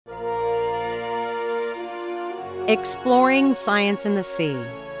Exploring science in the sea.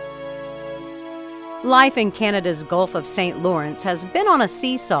 Life in Canada's Gulf of St. Lawrence has been on a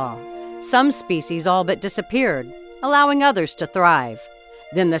seesaw. Some species all but disappeared, allowing others to thrive.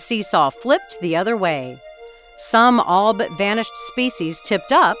 Then the seesaw flipped the other way. Some all but vanished species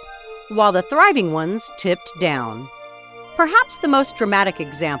tipped up, while the thriving ones tipped down. Perhaps the most dramatic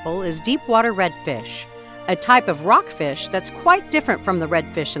example is deepwater redfish, a type of rockfish that's quite different from the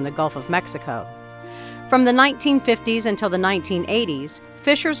redfish in the Gulf of Mexico. From the 1950s until the 1980s,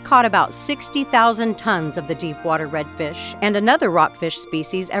 fishers caught about 60,000 tons of the deepwater redfish and another rockfish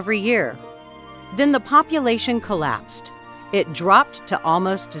species every year. Then the population collapsed. It dropped to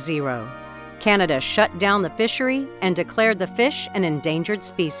almost zero. Canada shut down the fishery and declared the fish an endangered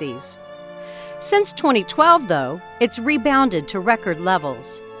species. Since 2012, though, it's rebounded to record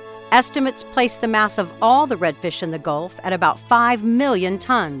levels. Estimates place the mass of all the redfish in the Gulf at about 5 million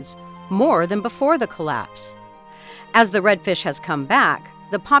tons, more than before the collapse. As the redfish has come back,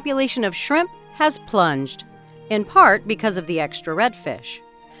 the population of shrimp has plunged, in part because of the extra redfish.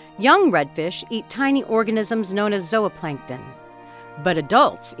 Young redfish eat tiny organisms known as zooplankton, but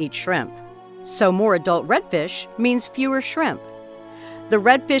adults eat shrimp. So more adult redfish means fewer shrimp. The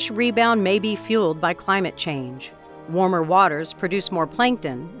redfish rebound may be fueled by climate change. Warmer waters produce more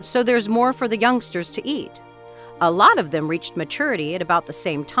plankton, so there's more for the youngsters to eat. A lot of them reached maturity at about the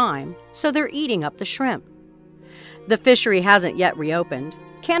same time, so they're eating up the shrimp. The fishery hasn't yet reopened.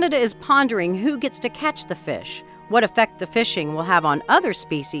 Canada is pondering who gets to catch the fish, what effect the fishing will have on other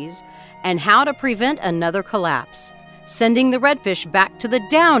species, and how to prevent another collapse, sending the redfish back to the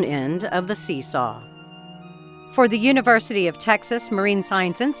down end of the seesaw. For the University of Texas Marine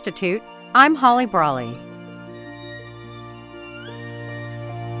Science Institute, I'm Holly Brawley.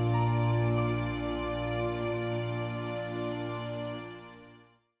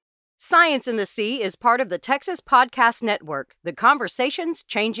 Science in the Sea is part of the Texas Podcast Network, the conversations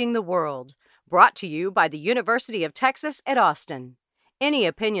changing the world. Brought to you by the University of Texas at Austin. Any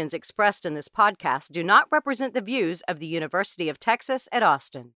opinions expressed in this podcast do not represent the views of the University of Texas at Austin.